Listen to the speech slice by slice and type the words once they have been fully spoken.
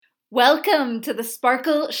Welcome to the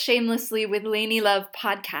Sparkle Shamelessly with Lainey Love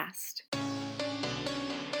podcast.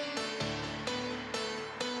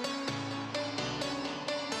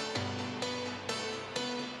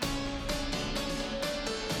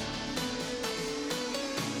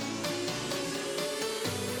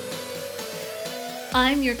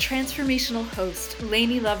 I'm your transformational host,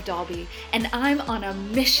 Lainey Love Dalby, and I'm on a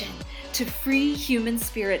mission to free human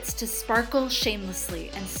spirits to sparkle shamelessly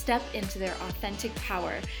and step into their authentic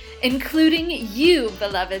power, including you,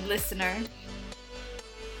 beloved listener.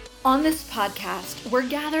 On this podcast, we're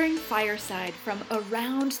gathering fireside from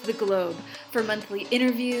around the globe for monthly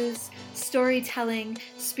interviews, storytelling,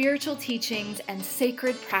 spiritual teachings, and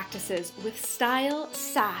sacred practices with style,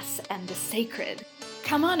 sass, and the sacred.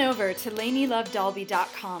 Come on over to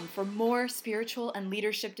LaineyLoveDalby.com for more spiritual and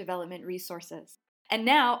leadership development resources. And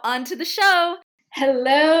now, on to the show!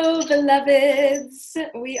 Hello, beloveds!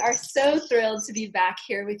 We are so thrilled to be back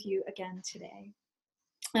here with you again today.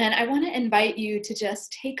 And I want to invite you to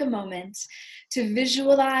just take a moment to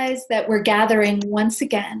visualize that we're gathering once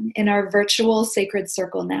again in our virtual sacred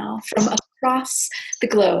circle now from across the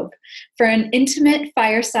globe for an intimate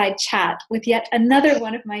fireside chat with yet another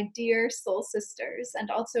one of my dear soul sisters and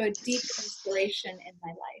also a deep inspiration in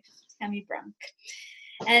my life, Tami Brunk.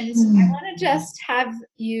 And I want to just have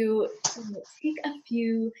you take a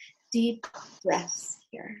few deep breaths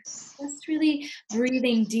here. Just really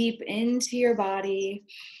breathing deep into your body.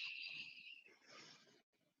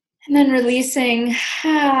 And then releasing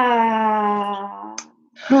that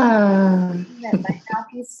might not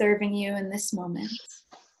be serving you in this moment.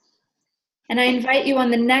 And I invite you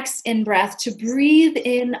on the next in-breath to breathe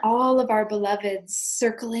in all of our beloveds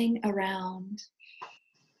circling around.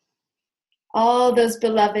 All those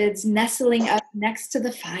beloveds nestling up next to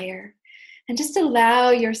the fire, and just allow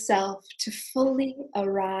yourself to fully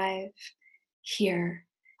arrive here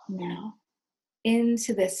now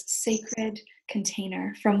into this sacred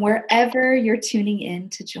container from wherever you're tuning in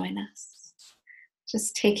to join us.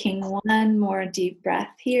 Just taking one more deep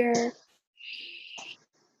breath here.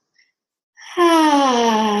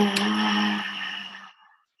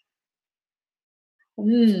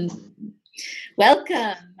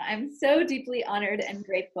 Welcome. I'm so deeply honored and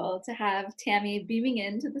grateful to have Tami beaming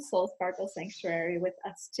into the Soul Sparkle Sanctuary with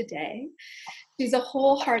us today. She's a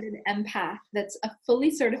wholehearted empath that's a fully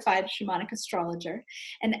certified shamanic astrologer,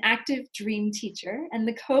 an active dream teacher, and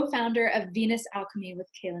the co-founder of Venus Alchemy with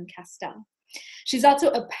Kaylin Castell. She's also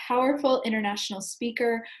a powerful international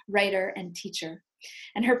speaker, writer, and teacher.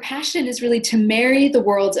 And her passion is really to marry the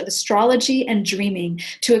worlds of astrology and dreaming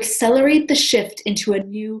to accelerate the shift into a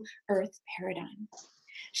new Earth paradigm.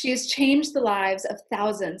 She has changed the lives of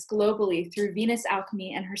thousands globally through Venus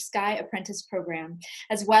Alchemy and her Sky Apprentice program,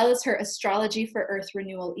 as well as her Astrology for Earth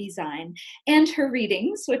Renewal e-zine, and her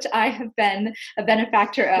readings, which I have been a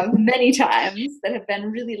benefactor of many times, that have been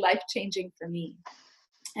really life-changing for me.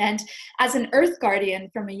 And as an Earth Guardian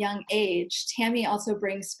from a young age, Tami also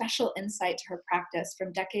brings special insight to her practice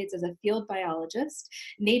from decades as a field biologist,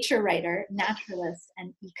 nature writer, naturalist,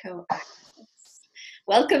 and eco-activist.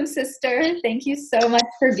 Welcome, sister. Thank you so much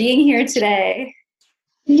for being here today.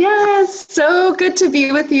 Yes, so good to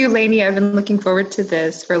be with you, Lainey. I've been looking forward to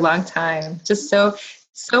this for a long time. Just so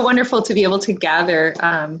wonderful to be able to gather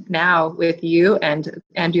now with you and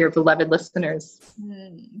your beloved listeners.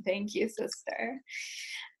 Thank you, sister.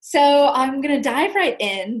 So I'm going to dive right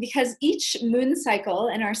in because each moon cycle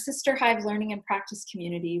in our Sister Hive Learning and Practice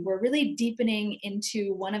community, we're really deepening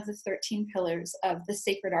into one of the 13 pillars of the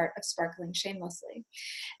sacred art of sparkling shamelessly.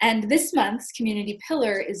 And this month's community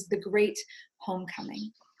pillar is the Great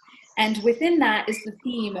Homecoming. And within that is the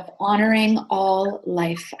theme of honoring all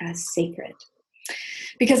life as sacred.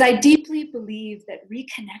 Because I deeply believe that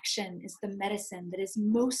reconnection is the medicine that is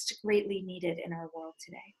most greatly needed in our world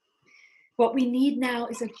today. What we need now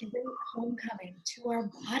is a great homecoming to our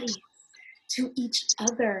bodies, to each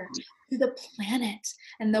other, to the planet,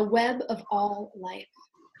 and the web of all life.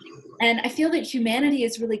 And I feel that humanity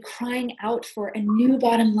is really crying out for a new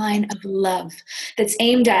bottom line of love that's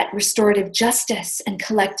aimed at restorative justice and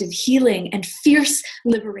collective healing and fierce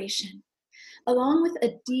liberation, along with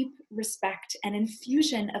a deep respect and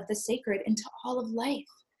infusion of the sacred into all of life,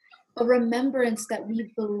 a remembrance that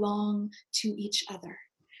we belong to each other.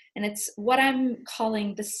 And it's what I'm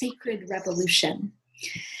calling the sacred revolution.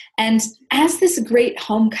 And as this great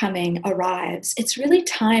homecoming arrives, it's really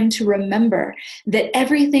time to remember that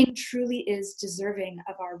everything truly is deserving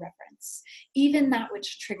of our reverence, even that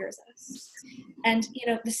which triggers us. And,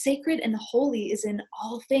 the sacred and the holy is in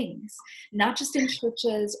all things, not just in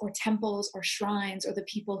churches or temples or shrines or the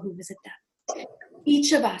people who visit them.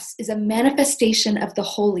 Each of us is a manifestation of the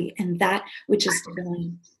holy and that which is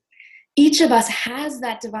divine. Each of us has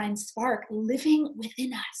that divine spark living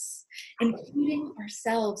within us, including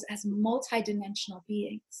ourselves as multidimensional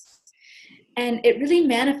beings. And it really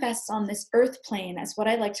manifests on this earth plane as what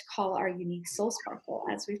I like to call our unique soul sparkle,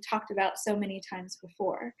 as we've talked about so many times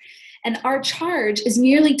before. And our charge is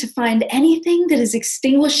merely to find anything that is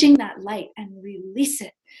extinguishing that light and release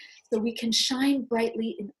it so we can shine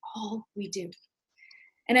brightly in all we do.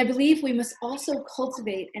 And I believe we must also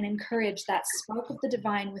cultivate and encourage that spark of the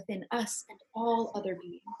divine within us and all other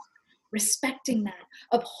beings, respecting that,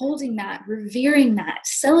 upholding that, revering that,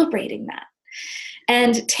 celebrating that.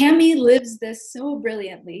 And Tami lives this so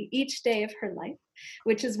brilliantly each day of her life,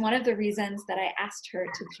 which is one of the reasons that I asked her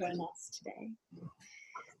to join us today.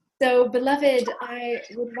 So, beloved, I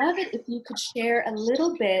would love it if you could share a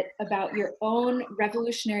little bit about your own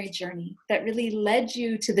revolutionary journey that really led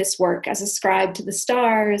you to this work as a scribe to the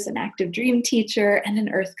stars, an active dream teacher, and an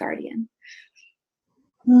Earth Guardian.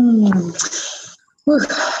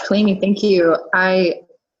 Lainey, thank you.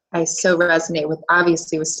 I so resonate with,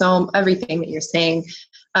 obviously, with everything that you're saying.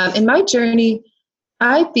 In my journey,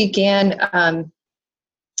 I began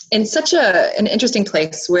in such an interesting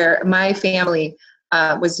place where my family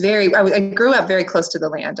was I grew up very close to the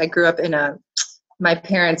land. I grew up my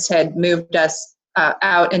parents had moved us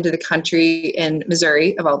out into the country in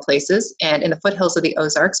Missouri, of all places, and in the foothills of the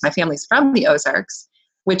Ozarks. My family's from the Ozarks,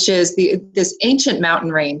 which is this ancient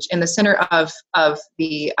mountain range in the center of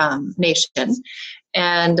the nation,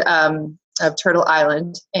 and of Turtle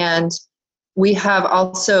Island. And we have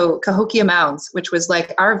also Cahokia Mounds, which was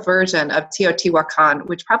like our version of Teotihuacan,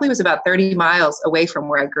 which probably was about 30 miles away from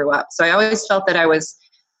where I grew up. So I always felt that I was,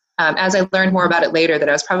 as I learned more about it later, that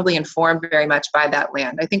I was probably informed very much by that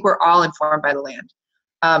land. I think we're all informed by the land.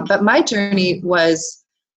 But my journey was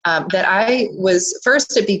that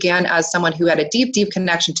it began as someone who had a deep, deep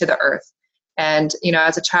connection to the earth. And,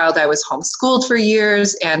 as a child, I was homeschooled for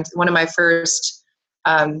years. And one of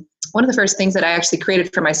the first things that I actually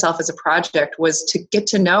created for myself as a project was to get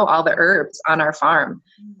to know all the herbs on our farm.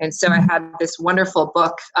 And so I had this wonderful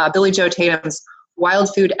book, Billy Joe Tatum's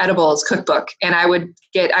Wild Food Edibles Cookbook, and I would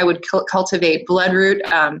cultivate bloodroot.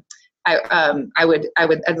 I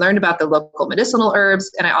learned about the local medicinal herbs,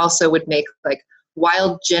 and I also would make like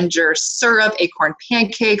wild ginger syrup, acorn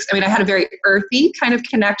pancakes. I mean, I had a very earthy kind of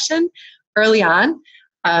connection early on,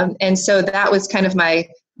 and so that was kind of my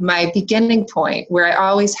beginning point, where I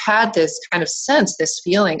always had this kind of sense, this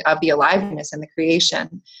feeling of the aliveness and the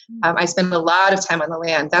creation. I spent a lot of time on the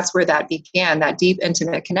land. That's where that began, that deep,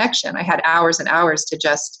 intimate connection. I had hours and hours to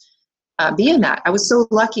just be in that. I was so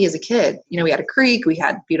lucky as a kid. We had a creek, we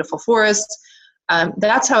had beautiful forests.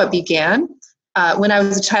 That's how it began. When I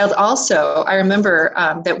was a child also, I remember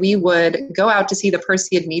that we would go out to see the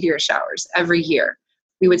Perseid meteor showers every year.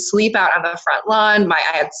 We would sleep out on the front lawn. I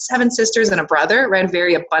had 7 sisters and a brother, right? A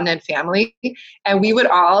very abundant family. And we would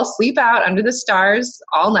all sleep out under the stars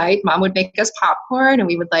all night. Mom would make us popcorn, and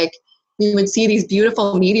we would see these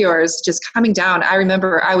beautiful meteors just coming down. I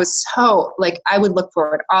remember I was so, I would look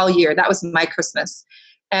forward all year. That was my Christmas.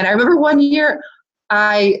 And I remember one year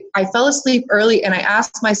I fell asleep early, and I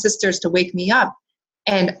asked my sisters to wake me up.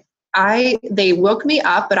 And they woke me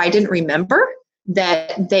up, but I didn't remember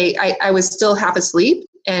that I was still half asleep.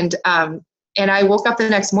 And I woke up the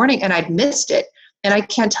next morning and I'd missed it. And I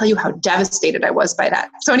can't tell you how devastated I was by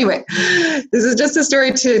that. So anyway, this is just a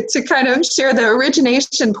story to kind of share the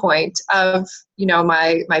origination point of,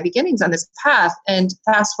 my beginnings on this path. And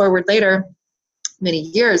fast forward later, many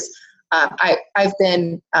years, I've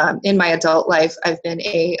been, in my adult life, I've been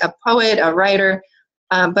a poet, a writer,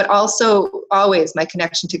 but also always my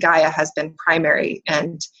connection to Gaia has been primary.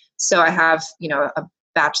 And so I have, a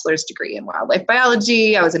bachelor's degree in wildlife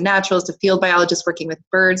biology. I was a naturalist, a field biologist working with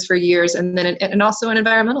birds for years, and then and also an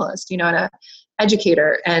environmentalist, and an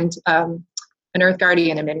educator and an Earth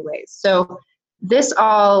Guardian in many ways. So this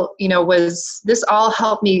all, this all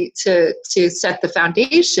helped me to set the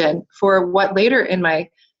foundation for what later in my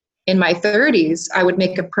 30s, I would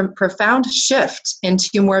make a profound shift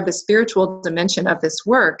into more of the spiritual dimension of this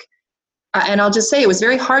work. And I'll just say it was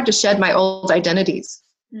very hard to shed my old identities.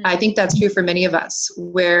 I think that's true for many of us,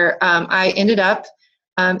 where I ended up,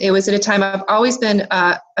 it was at a time I've always been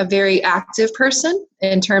a very active person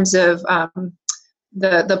in terms of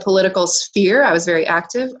the political sphere. I was very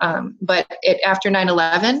active, but after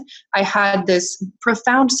 9/11, I had this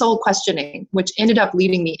profound soul questioning, which ended up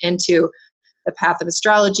leading me into the path of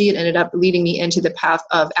astrology. It ended up leading me into the path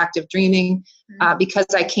of active dreaming, because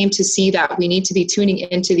I came to see that we need to be tuning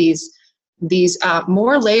into these these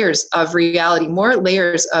more layers of reality, more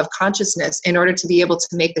layers of consciousness in order to be able to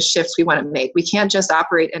make the shifts we want to make. We can't just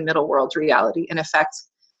operate in middle world reality and affect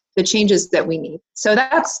the changes that we need. So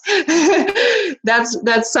that's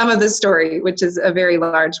that's some of the story, which is a very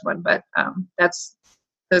large one, but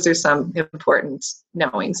those are some important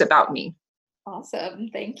knowings about me. Awesome.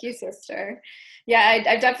 Thank you, sister. Yeah,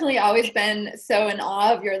 I've definitely always been so in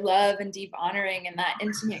awe of your love and deep honoring and that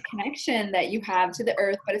intimate connection that you have to the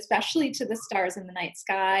earth, but especially to the stars in the night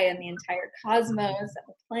sky and the entire cosmos and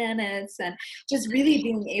the planets, and just really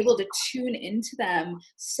being able to tune into them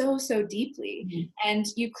so, so deeply. Mm-hmm. And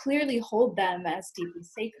you clearly hold them as deeply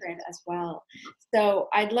sacred as well. So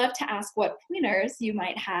I'd love to ask what pointers you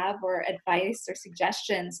might have or advice or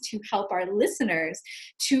suggestions to help our listeners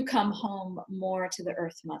to come home more to the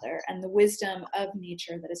Earth Mother and the wisdom of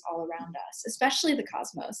nature that is all around us, especially the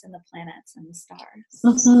cosmos and the planets and the stars.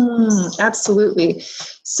 Mm-hmm. Absolutely.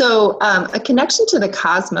 So a connection to the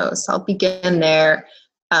cosmos, I'll begin there.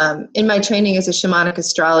 In my training as a shamanic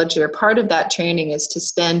astrologer, part of that training is to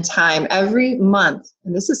spend time every month.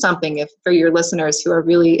 And this is something for your listeners who are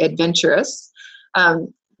really adventurous.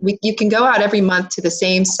 You can go out every month to the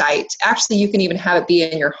same site. Actually, you can even have it be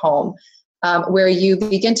in your home, where you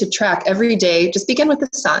begin to track every day. Just begin with the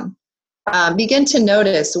sun. Begin to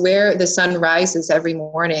notice where the sun rises every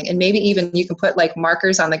morning. And maybe even you can put like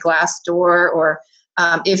markers on the glass door, or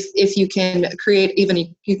if you can create,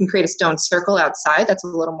 you can create a stone circle outside. That's a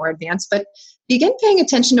little more advanced, but begin paying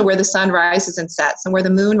attention to where the sun rises and sets and where the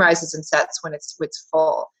moon rises and sets when it's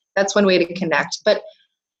full. That's one way to connect. But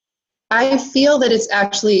I feel that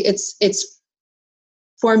it's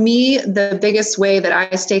for me, the biggest way that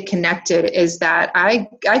I stay connected is that I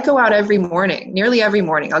go out every morning, nearly every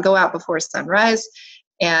morning. I'll go out before sunrise,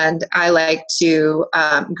 and I like to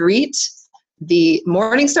greet the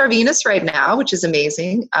morning star Venus right now, which is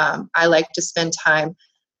amazing. I like to spend time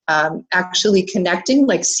actually connecting.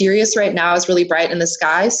 Like Sirius right now is really bright in the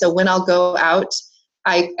sky. So when I'll go out,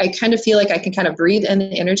 I kind of feel like I can kind of breathe in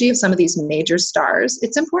the energy of some of these major stars.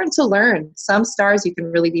 It's important to learn. Some stars you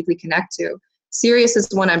can really deeply connect to. Sirius is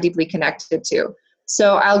the one I'm deeply connected to.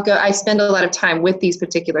 So I spend a lot of time with these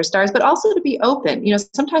particular stars, but also to be open. You know,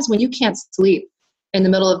 sometimes when you can't sleep in the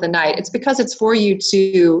middle of the night, it's because it's for you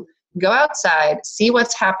to go outside, see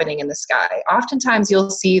what's happening in the sky. Oftentimes you'll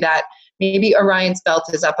see that maybe Orion's belt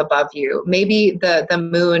is up above you. Maybe the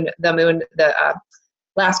moon,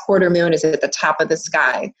 last quarter moon is at the top of the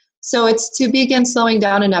sky. So it's to begin slowing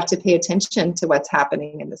down enough to pay attention to what's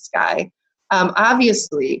happening in the sky.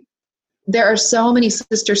 Obviously, there are so many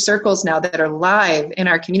sister circles now that are live in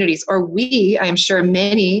our communities, or I am sure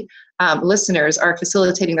many listeners are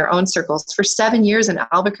facilitating their own circles. For 7 years in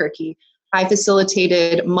Albuquerque, I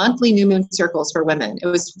facilitated monthly new moon circles for women. It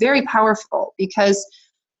was very powerful because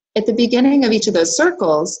at the beginning of each of those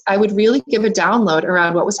circles, I would really give a download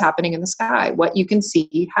around what was happening in the sky, what you can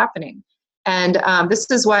see happening. And this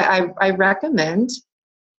is why I recommend,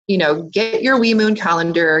 get your wee moon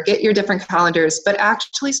calendar, get your different calendars, but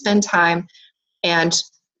actually spend time and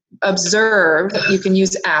observe. You can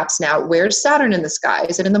use apps now. Where's Saturn in the sky?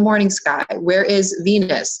 Is it in the morning sky? Where is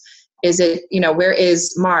Venus? Is it, where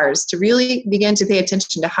is Mars? To really begin to pay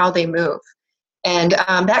attention to how they move. And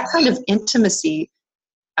that kind of intimacy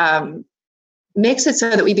makes it so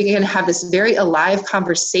that we begin to have this very alive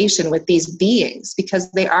conversation with these beings,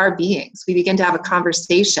 because they are beings. We begin to have a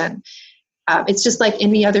conversation. It's just like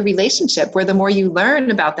any other relationship, where the more you learn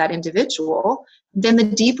about that individual, then the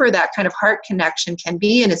deeper that kind of heart connection can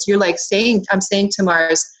be. And I'm saying to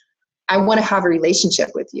Mars, I want to have a relationship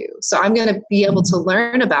with you. So I'm going to be able to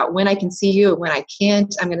learn about when I can see you and when I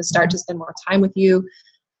can't. I'm going to start to spend more time with you.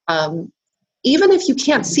 Even if you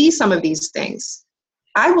can't see some of these things,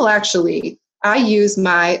 I use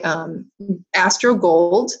my Astro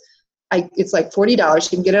Gold. It's like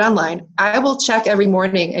 $40. You can get it online. I will check every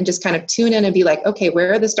morning and just kind of tune in and be like, okay,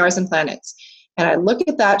 where are the stars and planets? And I look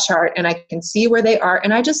at that chart and I can see where they are.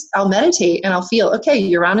 And I'll meditate and I'll feel, okay,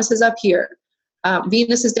 Uranus is up here.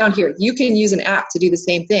 Venus is down here. You can use an app to do the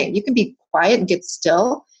same thing. You can be quiet and get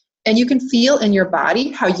still, and you can feel in your body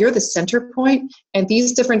how you're the center point, and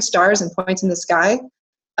these different stars and points in the sky,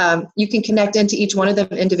 you can connect into each one of them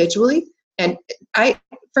individually. And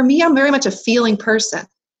for me, I'm very much a feeling person.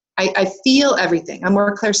 I feel everything. I'm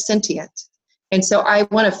more clairsentient. And so I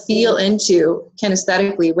want to feel into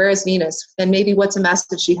kinesthetically, where is Venus? And maybe what's a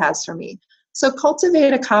message she has for me. So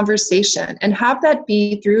cultivate a conversation and have that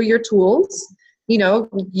be through your tools.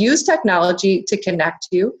 Use technology to connect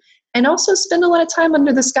you, and also spend a lot of time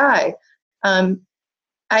under the sky.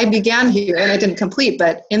 I began here and I didn't complete,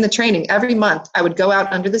 but in the training, every month I would go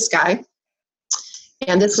out under the sky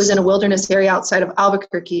And this was in a wilderness area outside of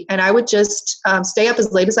Albuquerque. And I would just stay up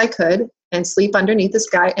as late as I could and sleep underneath the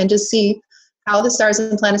sky and just see how the stars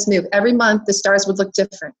and planets move. Every month, the stars would look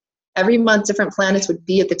different. Every month, different planets would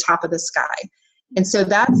be at the top of the sky. And so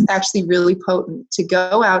that's actually really potent, to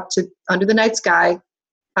go out to under the night sky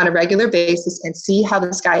on a regular basis and see how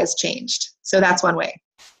the sky has changed. So that's one way.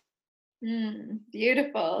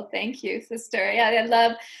 Beautiful. Thank you, sister. Yeah,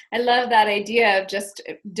 I love that idea of just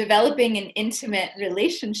developing an intimate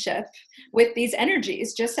relationship with these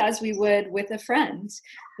energies, just as we would with a friend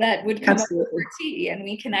that would come over for tea, and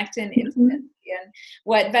we connect in intimacy. And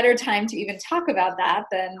what better time to even talk about that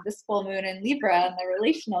than this full moon in Libra and the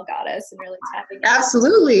relational goddess, and really tapping into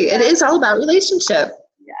Absolutely. It is all about relationship.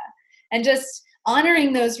 Yeah. And just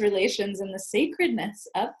honoring those relations and the sacredness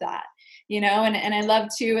of that. And I love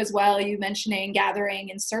too, as well, you mentioning gathering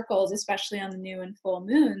in circles, especially on the new and full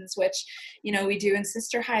moons, which, we do in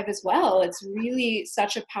Sister Hive as well. It's really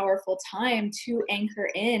such a powerful time to anchor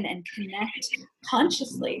in and connect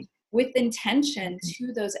consciously with intention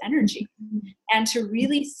to those energies, and to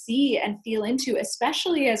really see and feel into,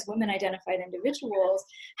 especially as women identified individuals,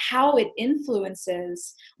 how it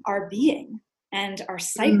influences our being and our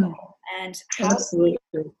cycle, and how we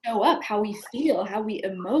show up, how we feel, how we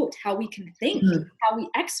emote, how we can think, how we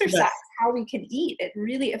exercise, how we can eat. It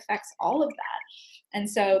really affects all of that. And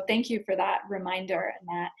so thank you for that reminder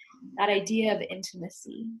and that idea of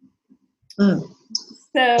intimacy.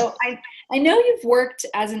 So I know you've worked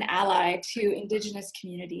as an ally to Indigenous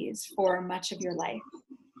communities for much of your life.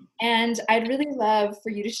 And I'd really love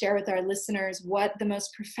for you to share with our listeners what the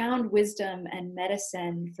most profound wisdom and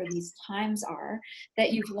medicine for these times are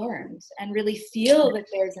that you've learned, and really feel that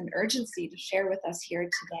there's an urgency to share with us here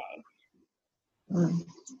today.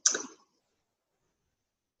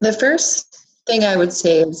 The first thing I would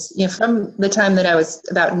say is, from the time that I was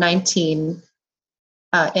about 19,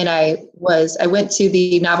 and I went to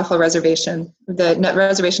the Navajo reservation, the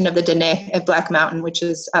reservation of the Dene at Black Mountain, which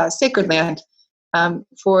is sacred land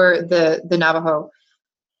for the Navajo.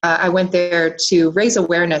 I went there to raise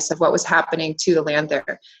awareness of what was happening to the land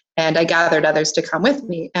there. And I gathered others to come with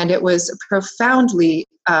me. And it was a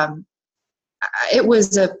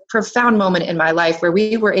profound moment in my life where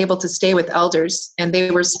we were able to stay with elders, and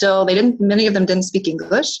many of them didn't speak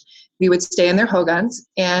English. We would stay in their hogans,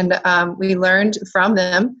 and we learned from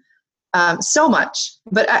them so much.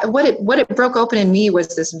 But what it broke open in me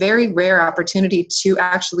was this very rare opportunity to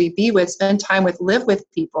actually spend time with, live with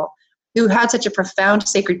people who had such a profound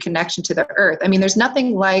sacred connection to the earth. I mean, there's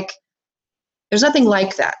nothing like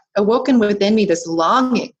that. Awoken within me this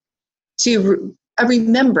longing to a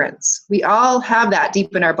remembrance. We all have that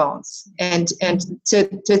deep in our bones, and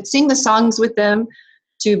to sing the songs with them,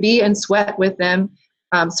 to be in sweat with them,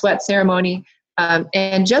 sweat ceremony.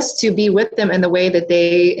 And just to be with them in the way that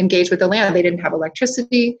they engage with the land. They didn't have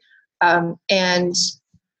electricity. And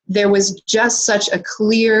there was just such a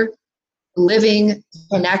clear, living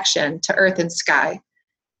connection to earth and sky.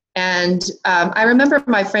 And I remember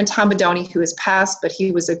my friend Tom Bodoni, who has passed, but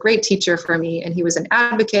he was a great teacher for me. And he was an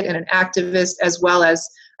advocate and an activist, as well as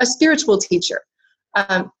a spiritual teacher.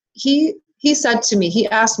 He said to me, he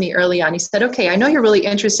asked me early on, he said, okay, I know you're really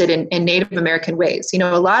interested in Native American ways.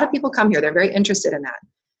 A lot of people come here, they're very interested in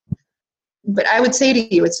that. But I would say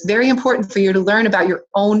to you, it's very important for you to learn about your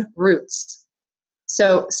own roots.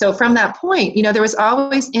 So from that point, there was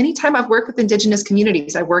always, anytime I've worked with Indigenous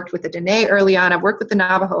communities, I worked with the Dene early on, I've worked with the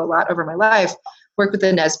Navajo a lot over my life, worked with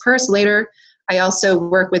the Nez Perce later. I also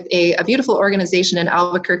work with a beautiful organization in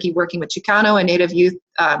Albuquerque working with Chicano and Native youth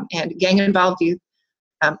and gang-involved youth.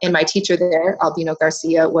 And my teacher there, Albino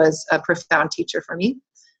Garcia, was a profound teacher for me.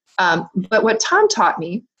 But what Tom taught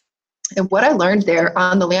me, and what I learned there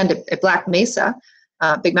on the land at Black Mesa,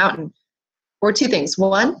 Big Mountain, were two things.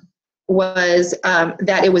 One was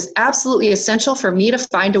that it was absolutely essential for me to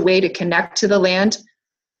find a way to connect to the land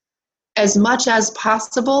as much as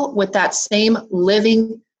possible with that same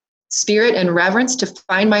living spirit and reverence, to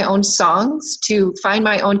find my own songs, to find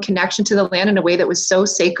my own connection to the land in a way that was so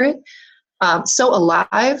sacred. So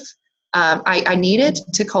alive. I needed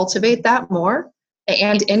to cultivate that more,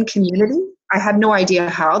 and in community. I had no idea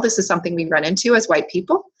how. This is something we run into as white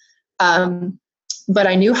people. But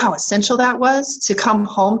I knew how essential that was to come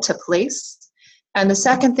home to place. And the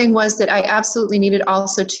second thing was that I absolutely needed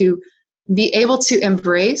also to be able to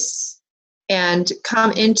embrace and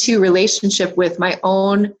come into relationship with my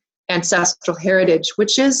own ancestral heritage,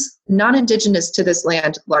 which is non-Indigenous to this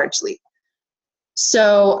land largely.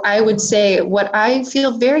 So I would say what I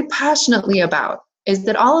feel very passionately about is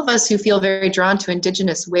that all of us who feel very drawn to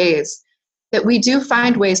Indigenous ways, that we do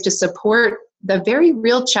find ways to support the very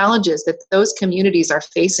real challenges that those communities are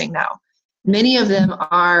facing now. Many of them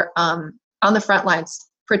are on the front lines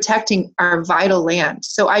protecting our vital land.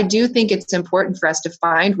 So I do think it's important for us to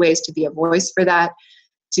find ways to be a voice for that,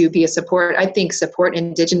 to be a support. I think support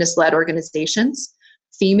Indigenous-led organizations,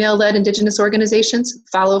 female-led Indigenous organizations.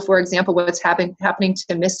 Follow, for example, what's happening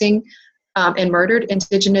to missing and murdered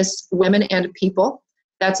Indigenous women and people.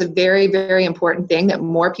 That's a very, very important thing that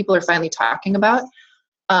more people are finally talking about.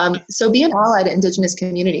 So be an ally to Indigenous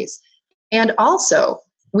communities. And also,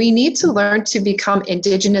 we need to learn to become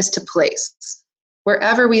Indigenous to place,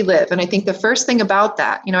 wherever we live. And I think the first thing about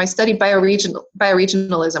that, I studied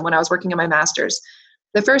bioregionalism when I was working on my master's.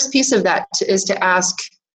 The first piece of that is to ask,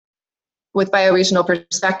 with bioregional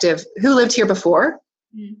perspective, who lived here before?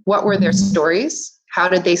 What were their stories? How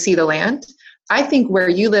did they see the land? I think where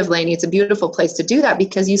you live, Lainey, it's a beautiful place to do that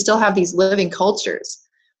because you still have these living cultures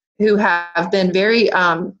who have been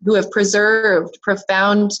who have preserved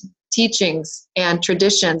profound teachings and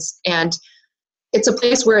traditions. And it's a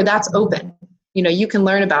place where that's open. You can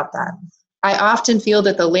learn about that. I often feel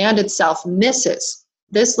that the land itself misses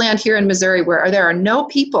this land here in Missouri where there are no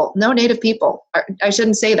people, no native people. I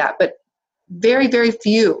shouldn't say that, but very, very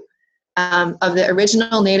few of the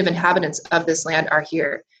original native inhabitants of this land are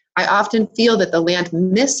here. I often feel that the land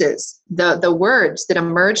misses the words that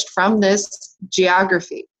emerged from this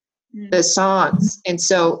geography, the songs. And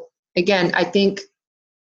so, again, I think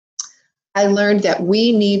I learned that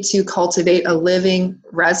we need to cultivate a living,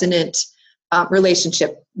 resonant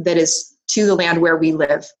relationship that is to the land where we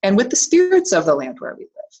live and with the spirits of the land where we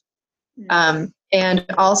live. And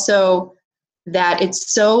also that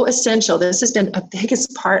it's so essential. This has been a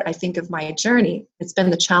biggest part, I think, of my journey. It's been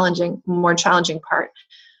the more challenging part.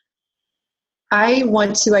 I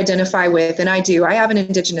want to identify with, and I have an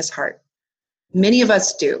Indigenous heart. Many of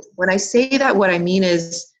us do. When I say that, what I mean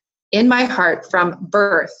is in my heart from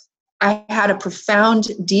birth, I had a profound,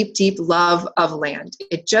 deep, deep love of land.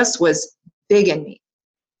 It just was big in me.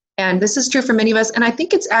 And this is true for many of us. And I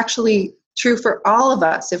think it's actually true for all of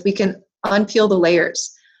us if we can unpeel the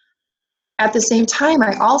layers. At the same time,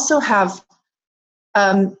 I also have,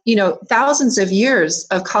 thousands of years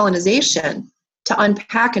of colonization to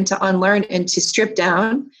unpack and to unlearn and to strip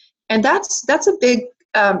down. And that's a big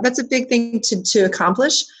thing to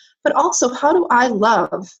accomplish. But also, how do I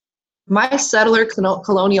love my settler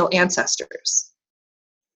colonial ancestors?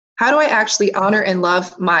 How do I actually honor and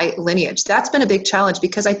love my lineage? That's been a big challenge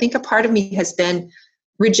because I think a part of me has been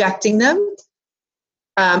rejecting them.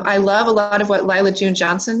 I love a lot of what Lila June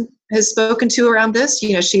Johnson has spoken to around this.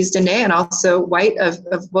 She's Dene and also white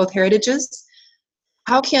of both heritages.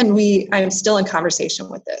 How can we, I'm still in conversation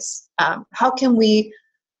with this, how can we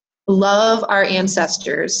love our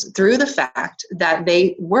ancestors through the fact that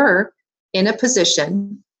they were in a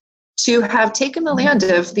position to have taken the land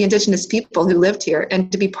of the Indigenous people who lived here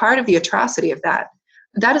and to be part of the atrocity of that?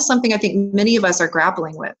 That is something I think many of us are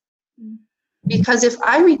grappling with. Because if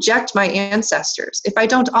I reject my ancestors, if I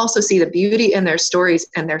don't also see the beauty in their stories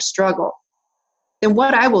and their struggle, then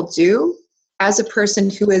what I will do as a person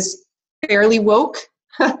who is fairly woke,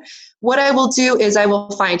 what I will do is I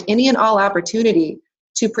will find any and all opportunity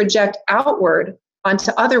to project outward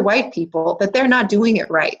onto other white people that they're not doing it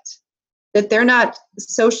right, that they're not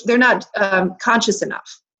conscious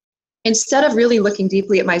enough. Instead of really looking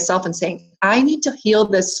deeply at myself and saying, I need to heal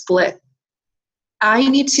this split. I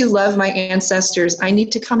need to love my ancestors. I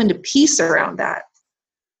need to come into peace around that.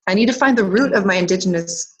 I need to find the root of my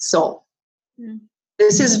Indigenous soul.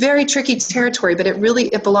 This is very tricky territory, but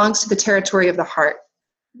it belongs to the territory of the heart.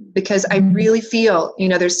 Because I really feel,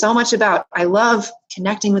 there's so much about, I love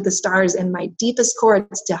connecting with the stars and my deepest core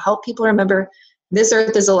is to help people remember this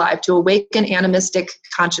earth is alive, to awaken animistic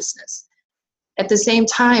consciousness. At the same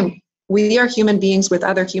time, we are human beings with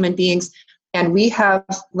other human beings, and we have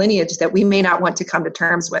lineage that we may not want to come to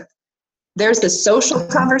terms with. There's the social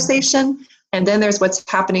conversation, and then there's what's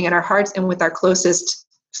happening in our hearts and with our closest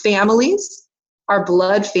families, our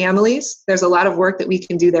blood families. There's a lot of work that we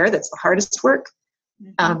can do there. That's the hardest work.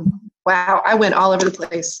 Wow, I went all over the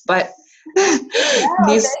place, but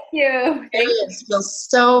these areas feel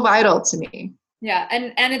so vital to me. Yeah,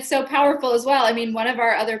 and it's so powerful as well. I mean, one of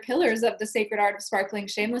our other pillars of the sacred art of sparkling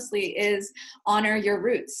shamelessly is honor your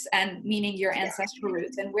roots, and meaning your ancestral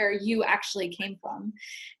roots and where you actually came from.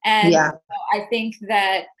 And I think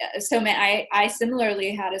that I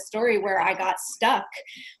similarly had a story where I got stuck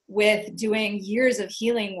with doing years of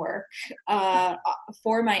healing work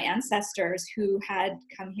for my ancestors who had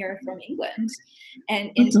come here from England and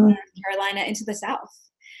into North Carolina, into the South.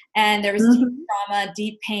 And there was deep trauma,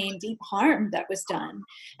 deep pain, deep harm that was done.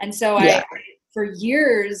 And so for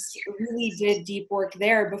years really did deep work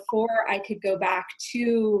there before I could go back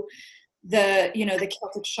to the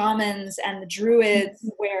Celtic shamans and the druids,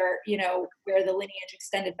 where the lineage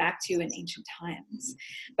extended back to in ancient times.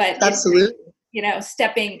 But absolutely,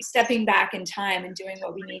 stepping back in time and doing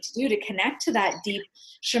what we need to do to connect to that deep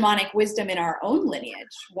shamanic wisdom in our own lineage,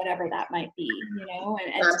 whatever that might be,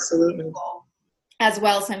 and absolutely, as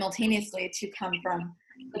well simultaneously to come from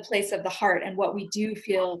the place of the heart and what we do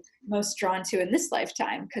feel most drawn to in this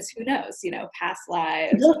lifetime, because who knows, past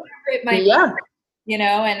lives, whatever it might be,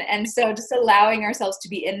 and so just allowing ourselves to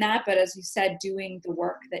be in that, but as you said, doing the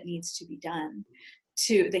work that needs to be done,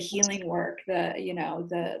 to the healing work, the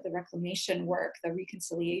reclamation work, the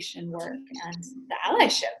reconciliation work, and the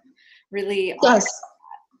allyship, really. Yes.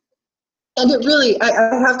 And it really,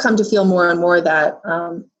 I have come to feel more and more that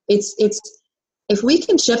it's if we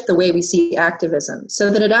can shift the way we see activism so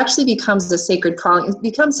that it actually becomes a sacred calling, it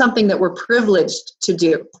becomes something that we're privileged to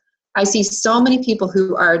do. I see so many people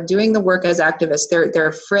who are doing the work as activists. They're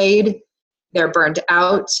afraid, they're burned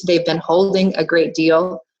out, they've been holding a great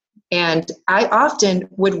deal. And I often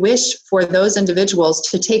would wish for those individuals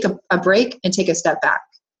to take a break and take a step back.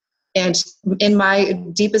 And in my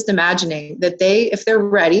deepest imagining, that they, if they're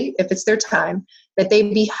ready, if it's their time, that they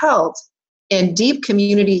be held in deep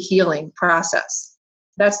community healing process.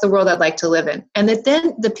 That's the world I'd like to live in. And that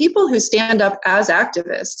then the people who stand up as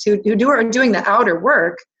activists, who are doing the outer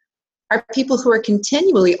work, are people who are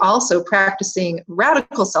continually also practicing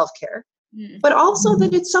radical self-care, but also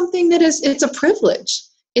that it's something that it's a privilege.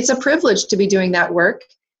 It's a privilege to be doing that work,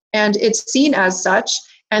 and it's seen as such,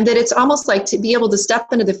 and that it's almost like to be able to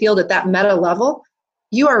step into the field at that meta level,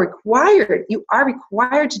 you are required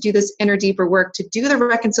to do this inner, deeper work, to do the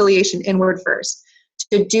reconciliation inward first,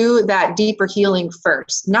 to do that deeper healing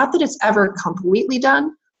first. Not that it's ever completely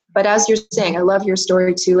done, but as you're saying, I love your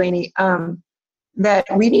story too, Lainey, that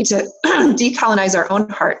we need to decolonize our own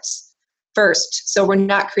hearts first, so we're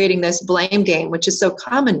not creating this blame game, which is so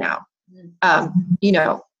common now.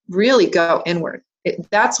 Really go inward.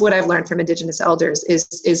 That's what I've learned from Indigenous elders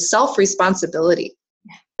is self-responsibility.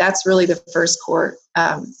 That's really the first core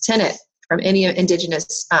tenet from any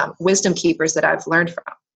Indigenous wisdom keepers that I've learned from.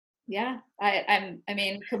 Yeah, I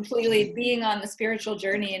mean, completely being on the spiritual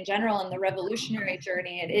journey in general and the revolutionary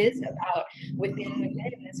journey, it is about within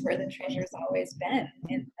is where the treasure's always been.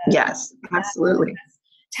 Yes, absolutely.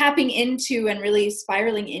 Tapping into and really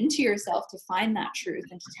spiraling into yourself to find that truth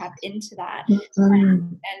and to tap into that,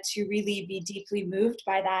 and to really be deeply moved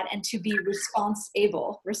by that, and to be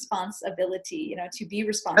responsibility, to be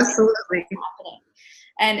responsible. Absolutely.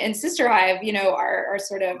 And in Sister Hive, our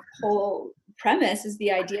sort of whole premise is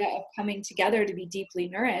the idea of coming together to be deeply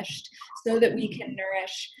nourished so that we can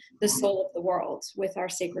nourish the soul of the world with our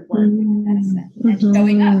sacred work and medicine, and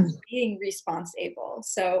showing up, being responsible.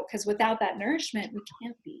 So, because without that nourishment, we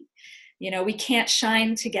can't be, we can't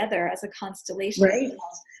shine together as a constellation. Right.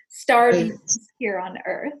 Star beings here on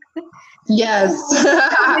Earth. Yes,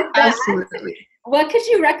 absolutely. What could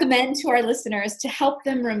you recommend to our listeners to help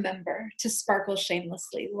them remember to sparkle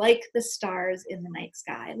shamelessly, like the stars in the night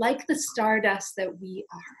sky, like the stardust that we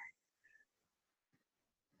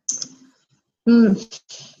are?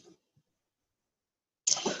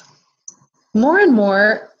 More and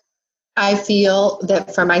more, I feel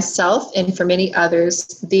that for myself and for many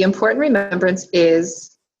others, the important remembrance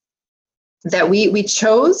is that we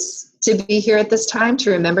chose to be here at this time, to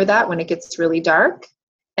remember that when it gets really dark.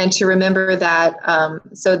 And to remember that,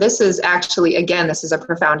 so this is actually, again, this is a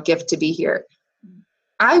profound gift to be here.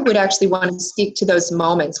 I would actually want to speak to those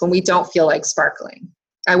moments when we don't feel like sparkling.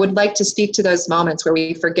 I would like to speak to those moments where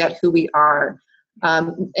we forget who we are.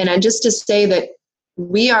 And just to say that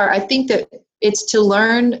I think that it's to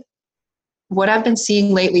learn, what I've been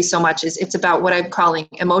seeing lately so much is it's about what I'm calling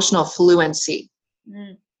emotional fluency.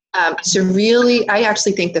 To really, I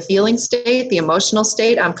actually think the feeling state, the emotional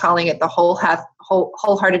state, I'm calling it the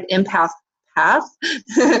wholehearted empath path,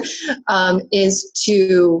 is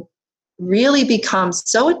to really become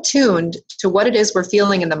so attuned to what it is we're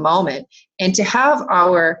feeling in the moment, and to have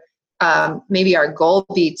our maybe our goal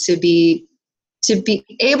be to be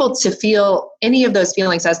able to feel any of those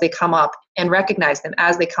feelings as they come up, and recognize them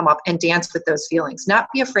as they come up, and dance with those feelings, not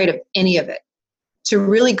be afraid of any of it, to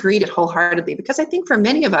really greet it wholeheartedly. Because I think for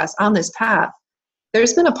many of us on this path,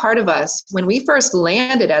 there's been a part of us when we first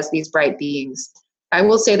landed as these bright beings. I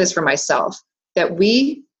will say this for myself, that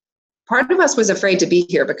part of us was afraid to be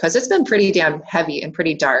here because it's been pretty damn heavy and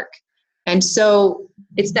pretty dark. And so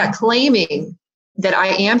it's that claiming that I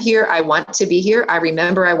am here, I want to be here, I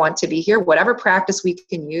remember I want to be here, whatever practice we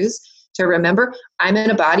can use to remember I'm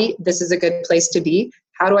in a body, this is a good place to be.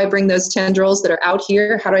 How do I bring those tendrils that are out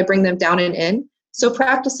here? How do I bring them down and in? So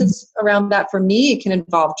practices around that for me can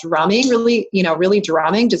involve drumming, really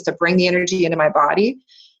drumming, just to bring the energy into my body.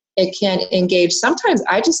 It can engage. Sometimes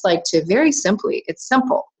I just like to very simply, it's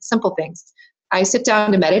simple things. I sit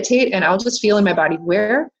down to meditate and I'll just feel in my body,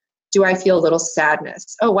 where do I feel a little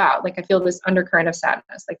sadness? Oh, wow. Like I feel this undercurrent of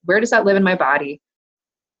sadness. Like, where does that live in my body?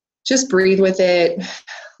 Just breathe with it.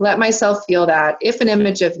 Let myself feel that. If an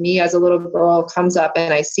image of me as a little girl comes up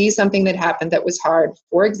and I see something that happened that was hard,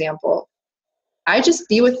 for example, I just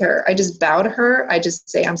be with her. I just bow to her. I just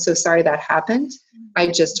say, I'm so sorry that happened. I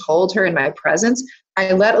just hold her in my presence.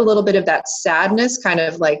 I let a little bit of that sadness kind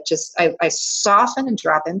of like I soften and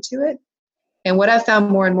drop into it. And what I've found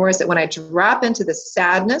more and more is that when I drop into the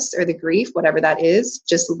sadness or the grief, whatever that is,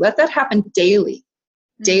 just let that happen daily.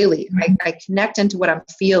 I connect into what I'm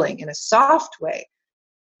feeling in a soft way.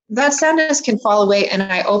 That sadness can fall away and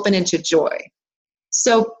I open into joy.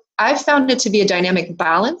 So I've found it to be a dynamic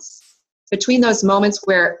balance between those moments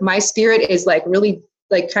where my spirit is like really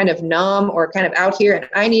like kind of numb or kind of out here, and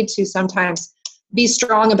I need to sometimes be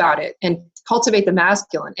strong about it and cultivate the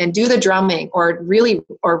masculine and do the drumming or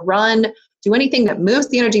run, do anything that moves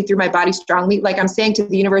the energy through my body strongly. Like I'm saying to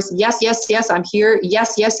the universe, yes, yes, yes, I'm here.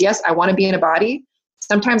 Yes, yes, yes, I want to be in a body.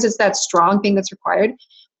 Sometimes it's that strong thing that's required.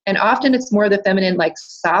 And often it's more the feminine, like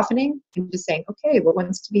softening and just saying, okay, what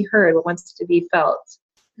wants to be heard, what wants to be felt.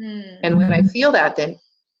 And when I feel that, then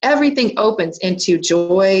everything opens into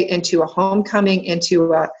joy, into a homecoming,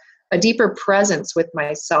 into a deeper presence with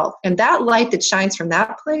myself. And that light that shines from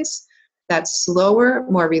that place, that's slower,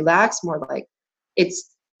 more relaxed, more like,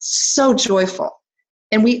 it's so joyful.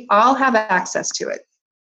 And we all have access to it.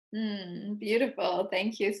 Beautiful.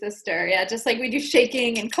 Thank you, sister. Yeah, just like we do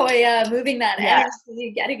shaking and koya, moving that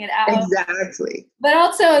energy, getting it out. Exactly. But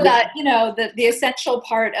also that, the essential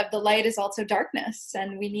part of the light is also darkness.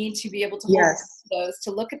 And we need to be able to hold those,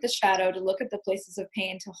 to look at the shadow, to look at the places of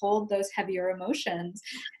pain, to hold those heavier emotions,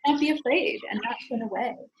 and not be afraid and not turn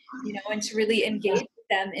away, and to really engage with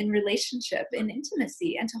them in relationship, in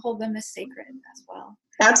intimacy, and to hold them as sacred as well.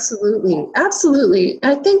 Absolutely. Absolutely.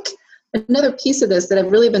 I think another piece of this that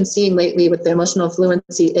I've really been seeing lately with the emotional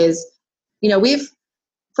fluency is,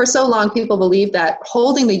 for so long, people believe that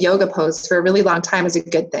holding the yoga pose for a really long time is a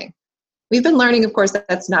good thing. We've been learning, of course, that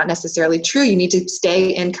that's not necessarily true. You need to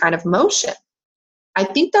stay in kind of motion. I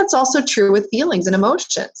think that's also true with feelings and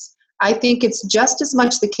emotions. I think it's just as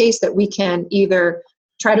much the case that we can either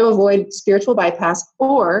try to avoid spiritual bypass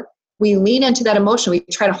or we lean into that emotion. We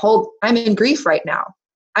try to hold, I'm in grief right now.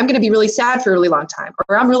 I'm going to be really sad for a really long time,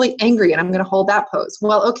 or I'm really angry and I'm going to hold that pose.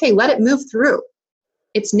 Well, okay, let it move through.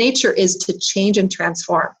 Its nature is to change and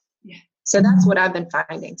transform. Yeah. So that's what I've been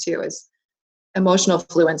finding too, is emotional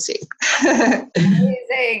fluency.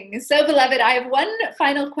 Amazing. So beloved, I have one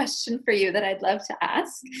final question for you that I'd love to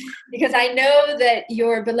ask, because I know that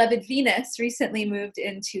your beloved Venus recently moved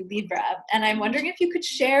into Libra, and I'm wondering if you could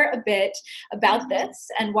share a bit about this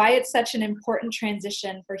and why it's such an important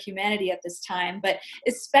transition for humanity at this time, but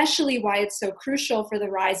especially why it's so crucial for the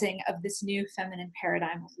rising of this new feminine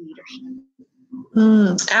paradigm of leadership.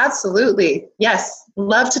 Absolutely. Yes.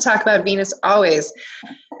 Love to talk about Venus always.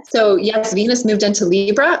 So yes, Venus moved into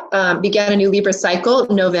Libra, began a new Libra cycle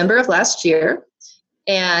in November of last year,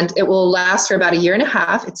 and it will last for about 1.5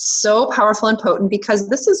 years. It's so powerful and potent because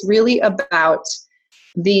this is really about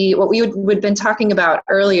what we would been talking about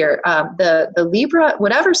earlier, the Libra,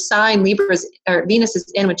 whatever sign Venus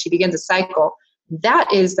is in when she begins a cycle, that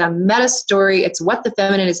is the meta story. It's what the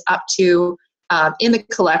feminine is up to in the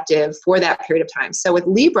collective for that period of time. So with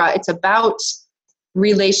Libra, it's about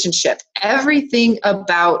relationship, everything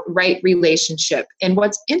about right relationship. And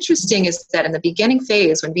what's interesting is that in the beginning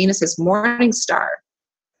phase, when Venus is morning star,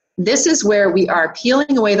 this is where we are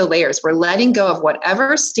peeling away the layers. We're letting go of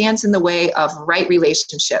whatever stands in the way of right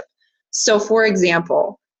relationship. So for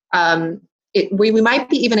example, we might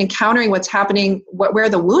be even encountering what's happening, where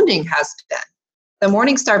the wounding has been. The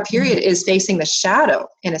morning star period is facing the shadow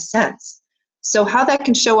in a sense. So how that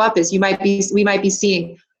can show up is we might be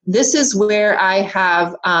seeing, this is where I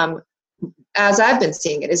have, as I've been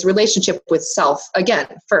seeing it, is relationship with self, again,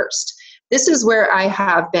 first. This is where I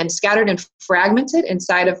have been scattered and fragmented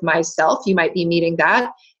inside of myself. You might be meeting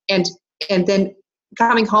that. And then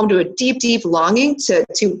coming home to a deep, deep longing to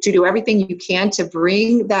do everything you can to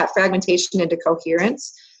bring that fragmentation into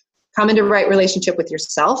coherence. Come into right relationship with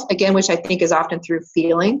yourself, again, which I think is often through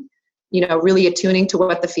feeling, really attuning to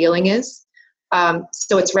what the feeling is.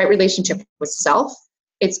 So it's right relationship with self.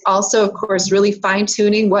 It's also, of course, really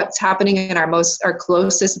fine-tuning what's happening in our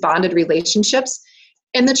closest bonded relationships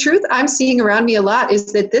And the truth I'm seeing around me a lot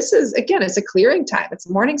is that this is, again, it's a clearing time. It's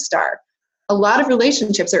morning star. A lot of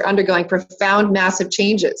relationships are undergoing profound, massive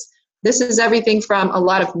changes. This is everything from a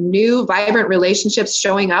lot of new, vibrant relationships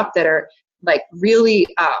showing up that are like really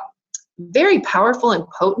very powerful and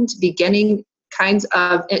potent, beginning kinds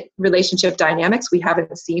of relationship dynamics we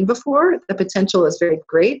haven't seen before. The potential is very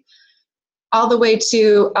great. All the way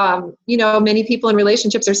to, many people in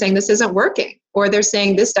relationships are saying this isn't working, or they're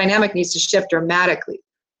saying this dynamic needs to shift dramatically.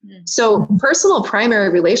 So personal primary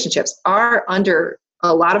relationships are under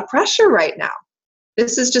a lot of pressure right now.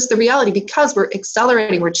 This is just the reality because we're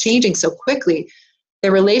accelerating, we're changing so quickly. The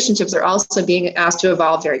relationships are also being asked to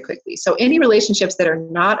evolve very quickly. So any relationships that are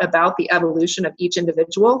not about the evolution of each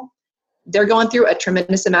individual, they're going through a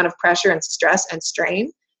tremendous amount of pressure and stress and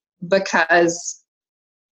strain because,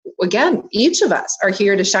 again, each of us are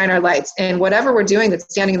here to shine our lights, and whatever we're doing that's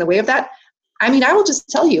standing in the way of that, I mean, I will just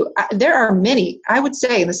tell you, there are many, I would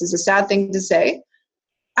say, and this is a sad thing to say,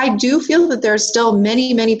 I do feel that there are still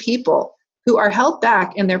many, many people who are held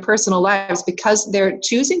back in their personal lives because they're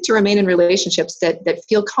choosing to remain in relationships that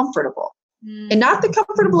feel comfortable. And not that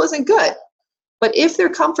comfortable isn't good, but if they're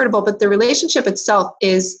comfortable, but the relationship itself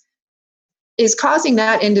is causing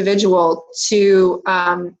that individual to,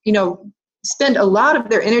 spend a lot of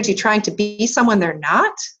their energy trying to be someone they're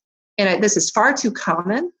not, and this is far too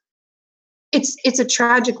common, it's a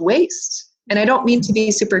tragic waste. And I don't mean to be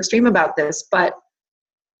super extreme about this, but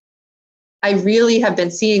I really have been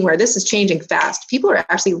seeing where this is changing fast. People are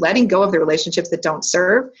actually letting go of the relationships that don't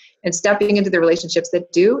serve and stepping into the relationships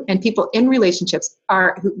that do. And people in relationships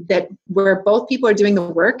where both people are doing the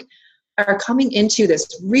work are coming into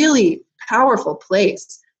this really powerful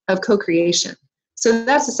place of co-creation. So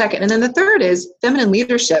that's the second. And then the third is feminine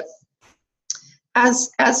leadership.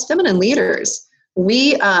 As feminine leaders,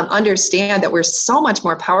 we understand that we're so much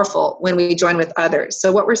more powerful when we join with others.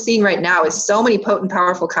 So what we're seeing right now is so many potent,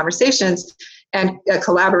 powerful conversations and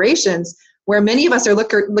collaborations where many of us are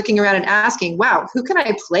looking around and asking, wow, who can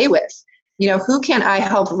I play with? Who can I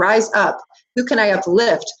help rise up? Who can I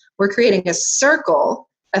uplift? We're creating a circle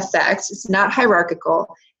effect. It's not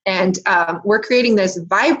hierarchical. And we're creating this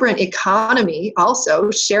vibrant economy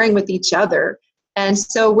also, sharing with each other. And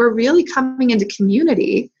so we're really coming into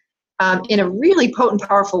community in a really potent,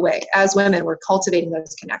 powerful way. As women, we're cultivating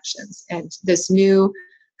those connections and this new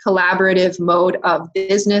collaborative mode of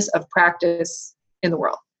business, of practice in the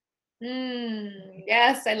world.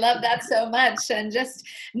 Yes, I love that so much. And just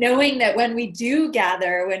knowing that when we do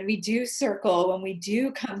gather, when we do circle, when we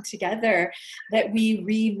do come together, that we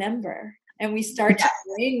remember and we start to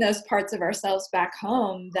bring those parts of ourselves back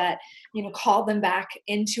home that, call them back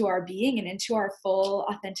into our being and into our full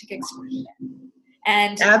authentic expression.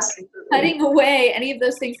 And Absolutely. Cutting away any of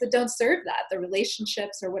those things that don't serve that, the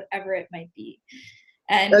relationships or whatever it might be.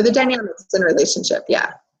 Or the dynamics in a relationship,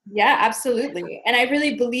 yeah. Yeah, absolutely. And I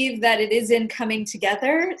really believe that it is in coming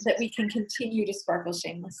together that we can continue to sparkle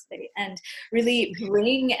shamelessly and really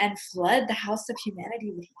bring and flood the house of humanity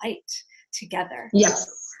with light together. Yes,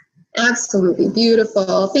 absolutely.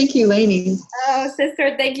 Beautiful. Thank you, Lainey. Oh,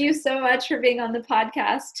 sister, thank you so much for being on the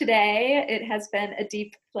podcast today. It has been a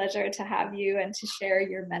deep pleasure to have you and to share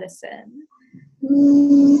your medicine.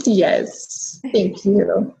 Yes, thank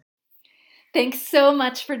you. Thanks so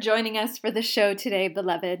much for joining us for the show today,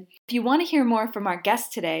 beloved. If you want to hear more from our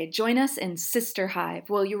guest today, join us in Sister Hive,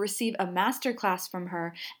 where you'll receive a masterclass from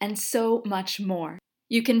her and so much more.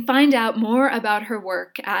 You can find out more about her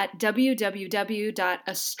work at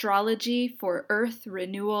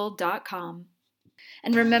www.astrologyforearthrenewal.com.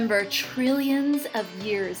 And remember, trillions of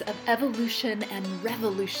years of evolution and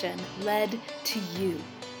revolution led to you.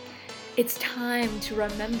 It's time to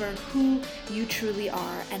remember who you truly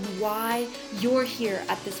are and why you're here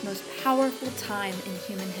at this most powerful time in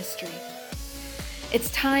human history.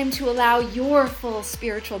 It's time to allow your full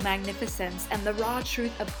spiritual magnificence and the raw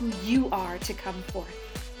truth of who you are to come forth.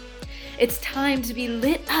 It's time to be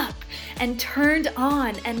lit up and turned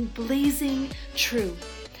on and blazing true,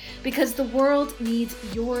 because the world needs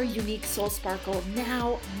your unique soul sparkle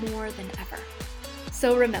now more than ever.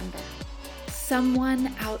 So remember,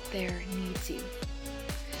 someone out there needs you.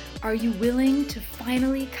 Are you willing to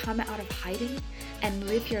finally come out of hiding and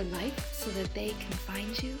live your life so that they can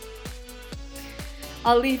find you?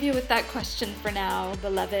 I'll leave you with that question for now,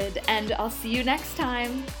 beloved, and I'll see you next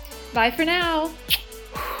time. Bye for now.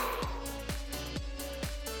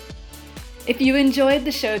 If you enjoyed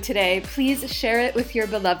the show today, please share it with your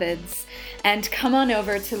beloveds. And come on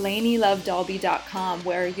over to LainieLoveDalby.com,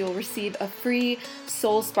 where you'll receive a free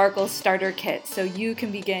Soul Sparkle starter kit so you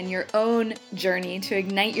can begin your own journey to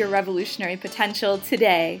ignite your revolutionary potential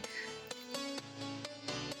today.